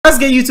What's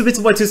good, YouTube? It's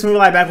your boy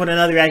TooSmooveEli back with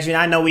another reaction.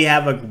 I know we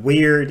have a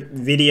weird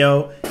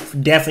video,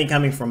 definitely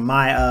coming from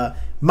my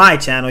my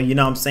channel, you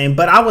know what I'm saying?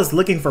 But I was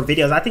looking for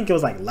videos. I think it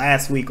was like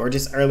last week or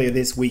just earlier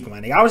this week,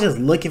 my nigga. I was just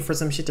looking for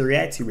some shit to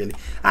react to, really.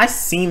 I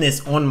seen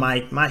this on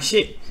my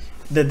shit.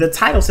 The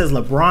title says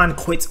LeBron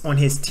quits on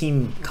his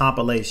team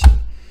compilation.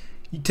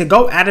 To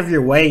go out of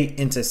your way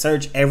and to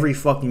search every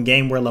fucking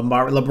game where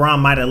LeBron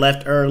might have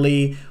left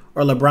early,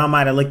 or LeBron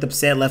might have looked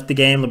upset, left the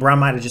game, LeBron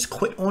might have just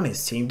quit on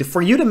his team.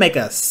 For you to make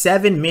a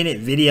 7-minute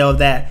video of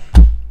that,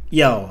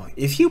 yo,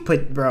 if you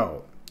put,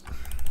 bro,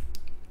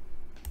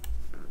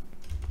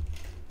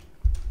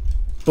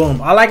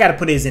 boom, all I gotta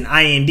put is an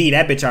IND.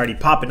 That bitch already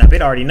popping up.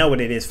 It already know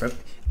what it is. For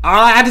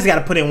I just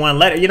gotta put in one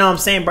letter. You know what I'm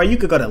saying, bro? You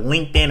could go to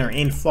LinkedIn or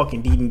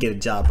Indeed and get a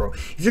job, bro.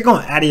 If you're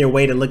going out of your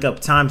way to look up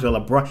times where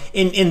LeBron,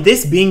 in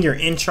this being your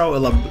intro,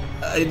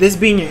 this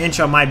being your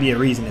intro might be a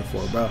reasoning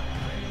for it, bro.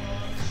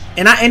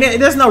 And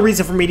there's no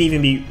reason for me to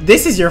even be.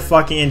 This is your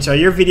fucking intro.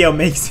 Your video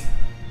makes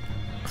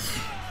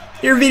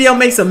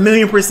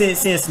 $1,000,000%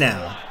 sense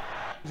now.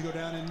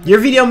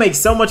 Your video makes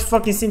so much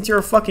fucking sense. You're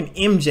a fucking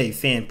MJ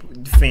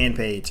fan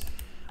page.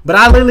 But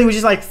I literally was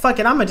just like, fuck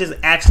it, I'm gonna just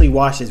actually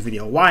watch this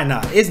video. Why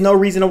not? It's no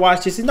reason to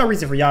watch this. There's no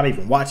reason for y'all to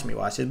even watch me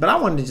watch this. But I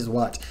wanted to just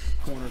watch.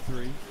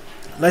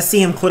 Let's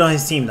see him quit on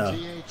his team though.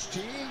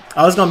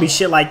 Oh, it's gonna be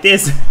shit like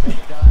this.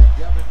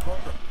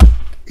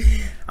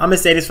 I'm gonna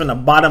say this from the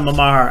bottom of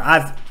my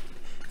heart.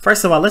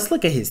 First of all, let's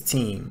look at his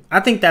team. I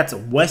think that's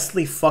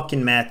Wesley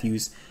fucking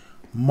Matthews,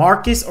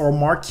 Marcus or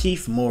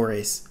Markieff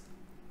Morris.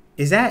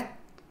 Is that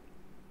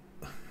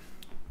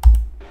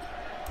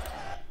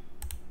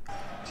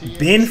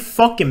Ben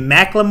fucking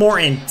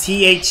McLemore and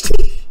THT?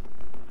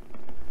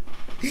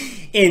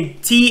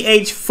 And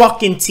TH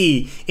fucking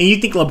T. And you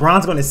think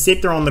LeBron's gonna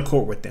sit there on the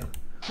court with them?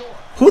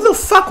 Who the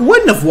fuck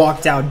wouldn't have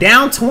walked out?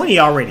 Down 20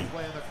 already.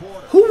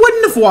 Who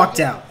wouldn't have walked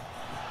out?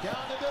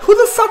 Who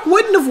the fuck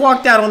wouldn't have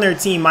walked out on their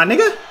team, my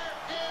nigga?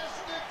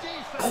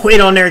 Quit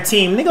on their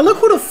team. Nigga, look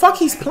who the fuck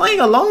he's playing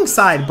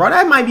alongside, bro.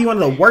 That might be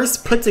one of the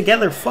worst put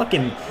together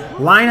fucking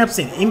lineups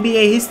in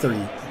NBA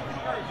history.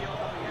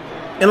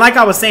 And like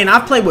I was saying,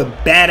 I've played with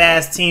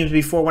badass teams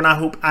before when I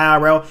hoop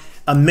IRL.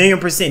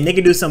 1,000,000%.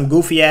 Nigga do some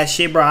goofy ass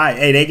shit, bro.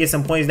 Hey, they get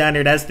some points down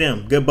there. That's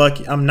them. Good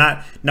bucket. I'm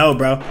not. No,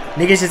 bro.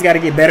 Niggas just got to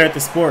get better at the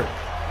sport.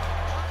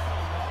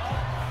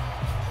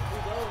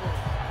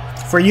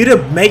 For you to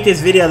make this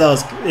video, though,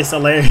 it's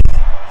hilarious.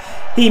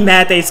 He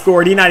mad they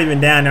scored. He not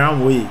even down there.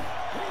 I'm weak.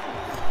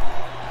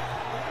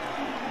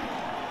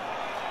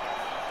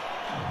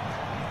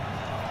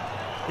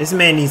 This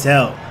man needs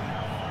help.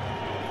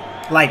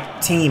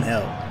 Like, team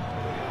help.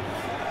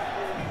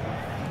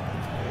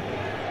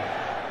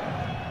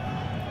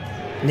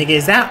 Nigga,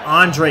 is that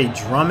Andre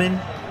Drummond?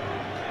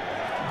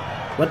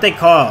 What they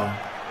call?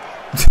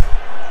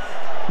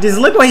 Just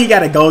look what he got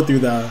to go through,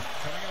 though.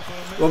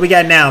 What we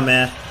got now,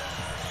 man?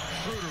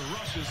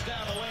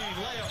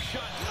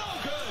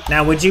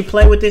 Now, would you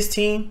play with this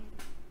team?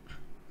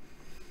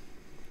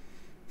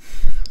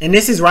 And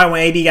this is right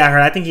when AD got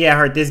hurt. I think he got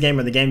hurt this game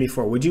or the game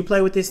before. Would you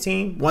play with this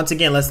team? Once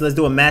again, let's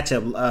do a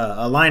matchup,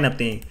 a lineup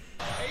thing.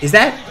 Is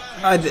that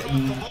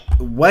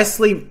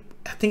Wesley?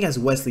 I think that's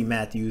Wesley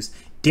Matthews,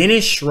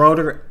 Dennis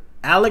Schroeder,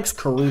 Alex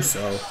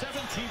Caruso,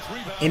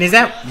 and is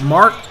that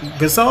Mark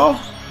Gasol?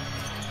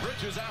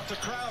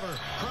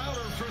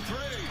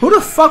 Who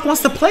the fuck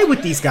wants to play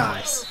with these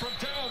guys?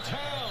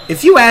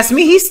 If you ask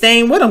me, he's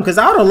staying with them because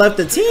I would have left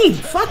the team.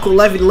 Fuck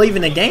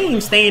leaving the game,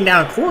 staying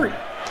down court.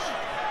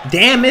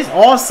 Damn, it's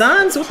all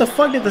Suns? What the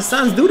fuck did the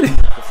Suns do to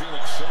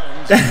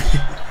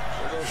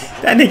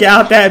that nigga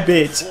out that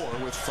bitch?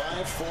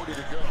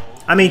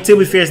 I mean, to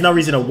be fair, there's no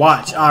reason to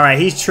watch. Alright,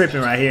 he's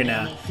tripping right here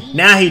now.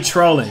 Now he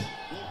trolling.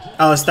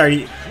 Oh, it's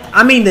 30.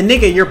 I mean, the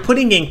nigga, you're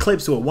putting in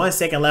clips with 1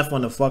 second left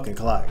on the fucking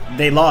clock.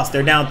 They lost.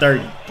 They're down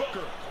 30.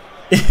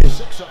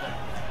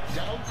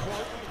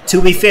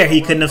 To be fair,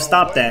 he couldn't have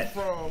stopped that.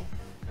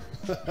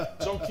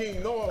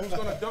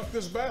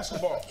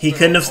 He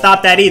couldn't have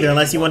stopped that either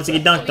unless he wanted to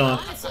get dunked on.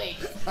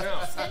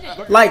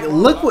 Like,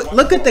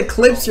 look at the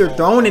clips you're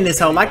throwing in this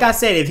hole. Like I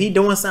said, if he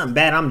doing something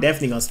bad, I'm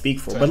definitely gonna speak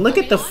for. But look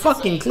at the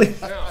fucking clip.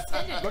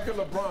 Look at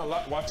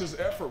LeBron. Watch his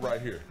effort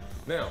right here.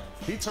 Now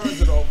he turns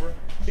it over.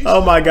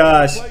 Oh my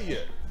gosh.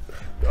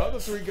 The other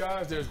three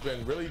guys, there's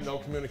been really no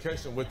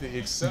communication with the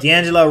exception.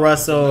 D'Angelo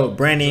Russell,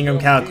 Brandon Ingram,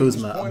 Kyle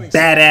Kuzma, a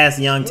badass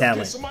young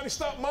talent. Somebody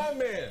stop my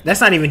man.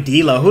 That's not even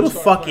D'Lo. Who the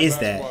fuck is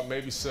that?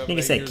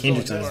 Nigga said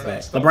Kendrick's on his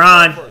back.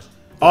 LeBron,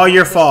 all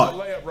your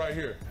fault. Right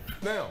here.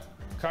 Now,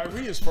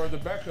 Kyrie is further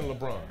back than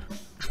LeBron.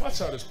 Watch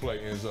how this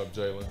play ends up,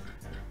 Jalen.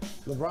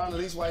 LeBron at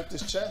least wiped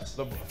his chest.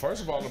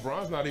 First of all,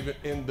 LeBron's not even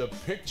in the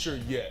picture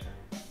yet.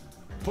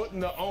 Putting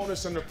the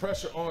onus and the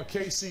pressure on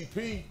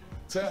KCP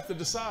to have to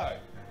decide.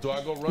 Do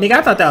I go run? Nigga,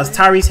 I thought that was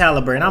Tyrese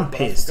Halliburton. I'm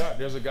pissed.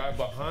 There's a guy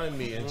behind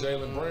me and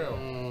Jalen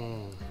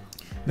Brown.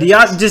 Do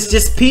y'all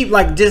just peep,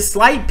 like, just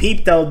slight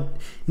peep though?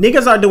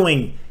 Niggas are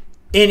doing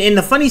And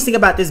the funniest thing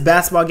about this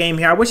basketball game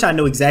here, I wish I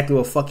knew exactly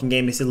what fucking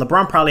game this is.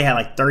 LeBron probably had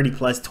like 30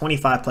 plus,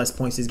 25 plus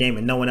points this game,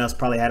 and no one else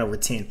probably had over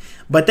 10.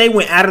 But they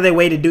went out of their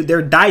way to do.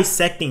 They're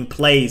dissecting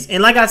plays.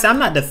 And like I said, I'm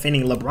not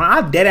defending LeBron.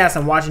 I'm dead ass.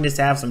 I'm watching this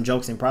to have some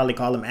jokes and probably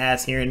call him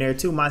ass here and there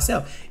too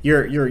myself.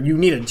 You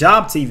need a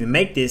job to even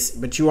make this,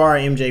 but you are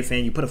an MJ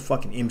fan. You put a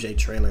fucking MJ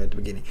trailer at the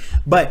beginning.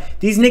 But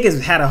these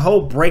niggas had a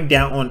whole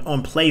breakdown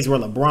on plays where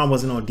LeBron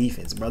wasn't on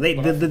defense, bro. These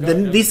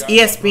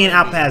ESPN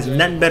outpads has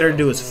nothing better to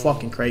do. Is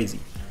fucking crazy.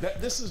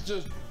 This is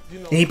just, you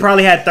know. And he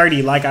probably had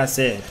 30, like I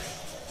said.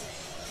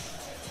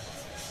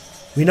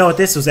 We know what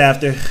this was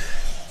after.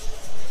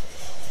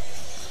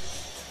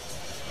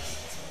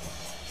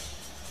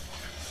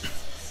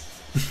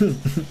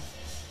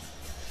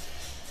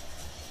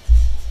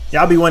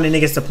 Y'all be wanting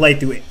niggas to play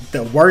through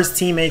the worst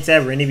teammates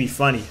ever, and it be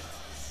funny.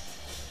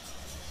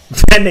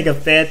 That nigga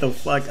fed the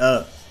fuck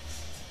up.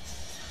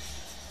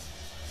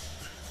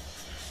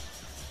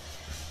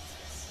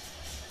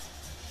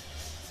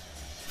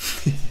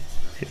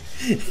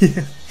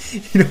 Yeah,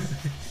 you know,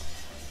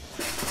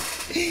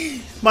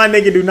 my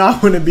nigga do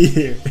not want to be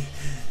here.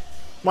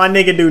 My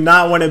nigga do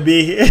not want to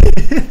be here.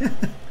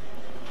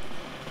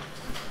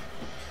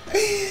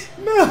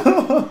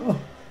 No.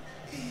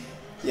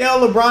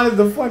 Yo, LeBron is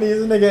the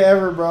funniest nigga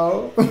ever,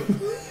 bro.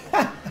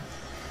 That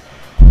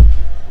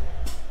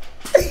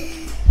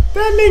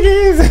nigga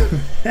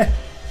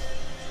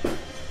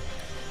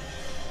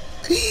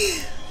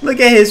is. Look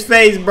at his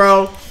face,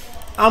 bro.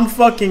 I'm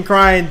fucking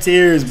crying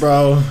tears,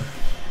 bro.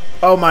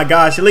 Oh my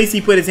gosh, at least he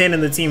put his hand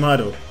in the team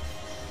huddle.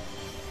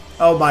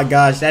 Oh my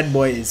gosh, that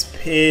boy is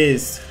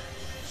pissed.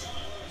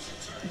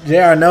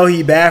 JR know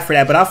he bad for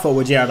that, but I fought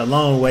with JR the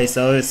long way,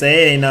 so it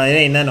ain't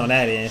nothing on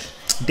that end.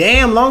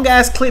 Damn, long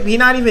ass clip. He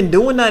not even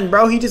doing nothing,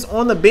 bro. He just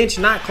on the bench,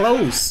 not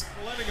close.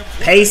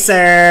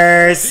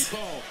 Pacers.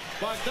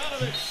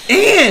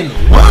 And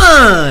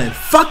one.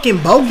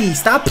 Fucking bogey.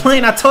 Stop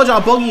playing. I told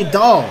y'all bogey a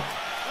dog.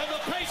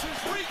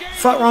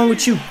 Fuck wrong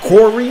with you,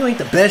 Corey? You ain't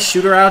the best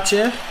shooter out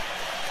here.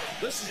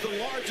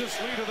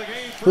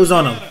 Who's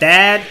on him?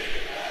 Dad?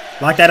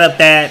 Lock that up,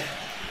 Dad.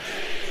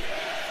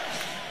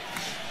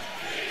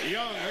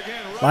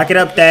 Lock it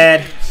up,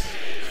 Dad.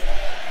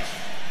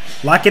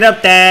 Lock it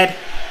up, Dad.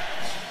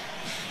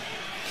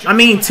 I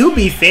mean, to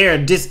be fair,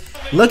 just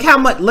look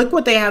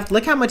what they have.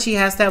 Look how much he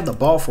has to have the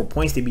ball for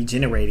points to be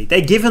generated.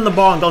 They give him the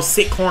ball and go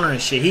sit corner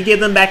and shit. He give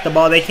them back the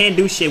ball. They can't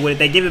do shit with it.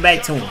 They give it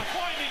back to him.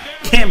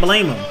 Can't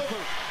blame him.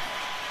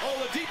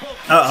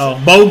 Uh-oh.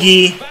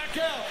 Bogey.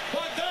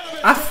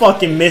 I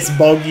fucking miss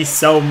Bogey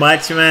so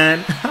much,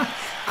 man.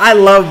 I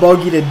love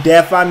Bogey to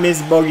death. I miss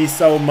Bogey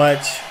so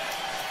much.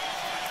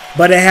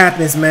 But it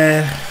happens,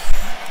 man.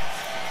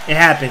 It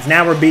happens.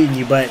 Now we're beating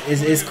you, but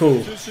it's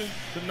cool.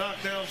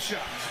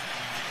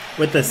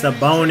 With the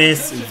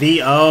Sabonis,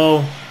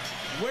 VO.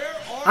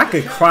 I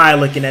could cry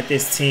looking at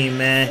this team,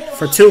 man.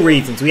 For two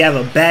reasons. We have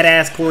a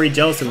badass Corey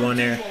Joseph on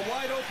there.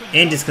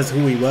 And just because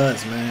who he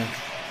was, man.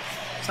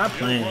 Stop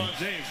playing.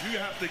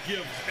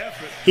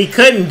 He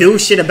couldn't do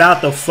shit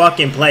about the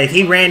fucking play. If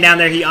he ran down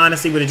there, he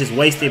honestly would have just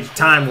wasted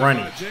time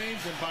running.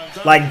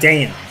 Like,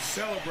 damn.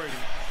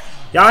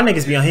 Y'all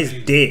niggas be on his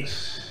dick.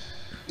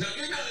 No,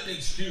 you're not an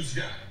excuse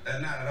guy.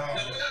 Not at all.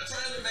 No, we're not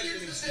trying to make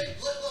any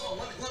mistakes.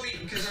 Let me,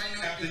 because I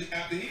know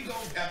after you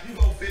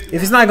go 50.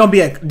 If it's not gonna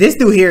be a, this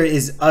dude here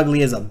is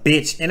ugly as a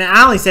bitch, and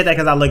I only said that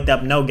because I looked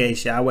up no gay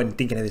shit. I wasn't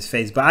thinking of his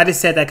face, but I just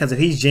said that because if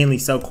he's genuinely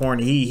so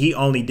corny, he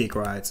only dick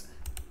rides.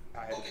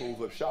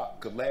 Close up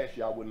shop because last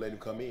year I wouldn't let him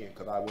come in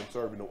because I wasn't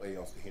serving no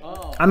L's to him.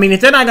 Oh. I mean,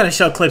 if they're not gonna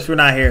show clips, we're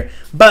not here.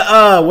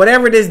 But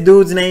whatever this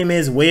dude's name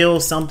is, Will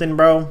something,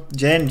 bro.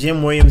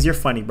 Jim Williams, you're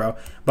funny, bro.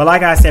 But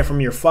like I said, from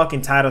your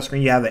fucking title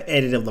screen, you have an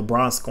edit of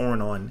LeBron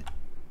scoring on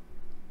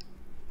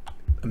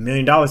 $1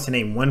 million to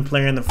name one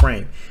player in the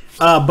frame.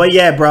 But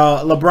yeah,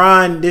 bro,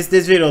 LeBron, this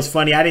video is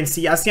funny. I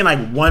seen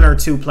like one or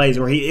two plays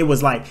where it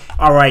was like,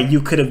 all right,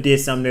 you could have did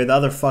something there. The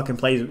other fucking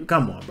plays,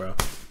 come on, bro.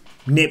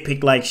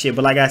 Nitpick like shit,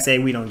 but like I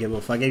said, we don't give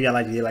a fuck. If y'all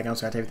like to do like, I'm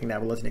sorry to everything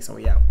that will listen next time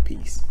we out.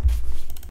 Peace.